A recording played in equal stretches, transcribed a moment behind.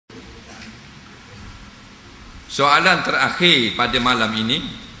Soalan terakhir pada malam ini,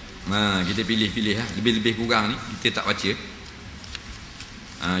 kita pilih-pilih lebih-lebih kurang ni kita tak baca.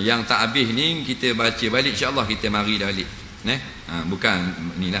 Yang tak habis ni kita baca balik, insya-Allah kita mari balik. Bukan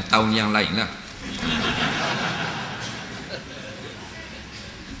inilah tahun yang lain lah.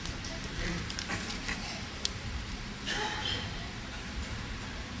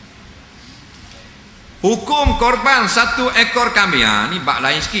 Hukum korban satu ekor kambing. Ni bab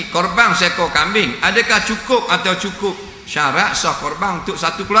lain sikit. Korban seekor kambing, adakah cukup atau cukup syarat sah korban untuk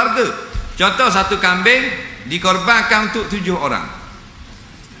satu keluarga? Contoh, satu kambing dikorbankan untuk 7 orang.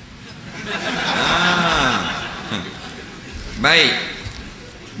 Baik.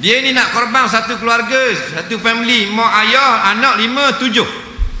 Dia ni nak korban satu keluarga, satu family, mak ayah, anak 5, 7.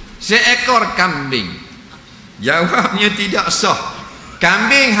 Seekor kambing. Jawabnya tidak sah.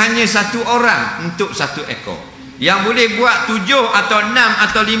 Kambing hanya satu orang untuk satu ekor. Yang boleh buat 7 atau 6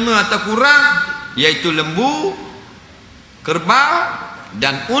 atau 5 atau kurang, iaitu lembu, kerbau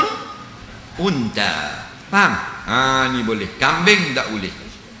dan unta. Faham? Ni boleh. Kambing tak boleh.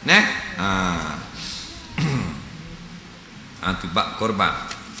 Tu bab korban.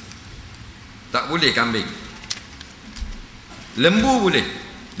 Tak boleh kambing. Lembu boleh.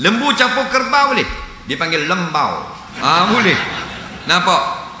 Lembu campur kerbau boleh. Dia panggil lembau. Boleh. Nampak?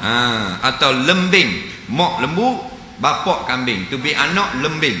 Atau lembing. Mak lembu, bapak kambing. Tu bi anak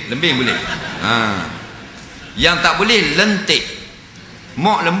lembing. Lembing boleh. Yang tak boleh lentik.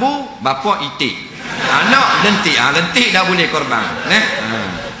 Mak lembu, bapak itik. Anak lentik. Lentik dah boleh korban.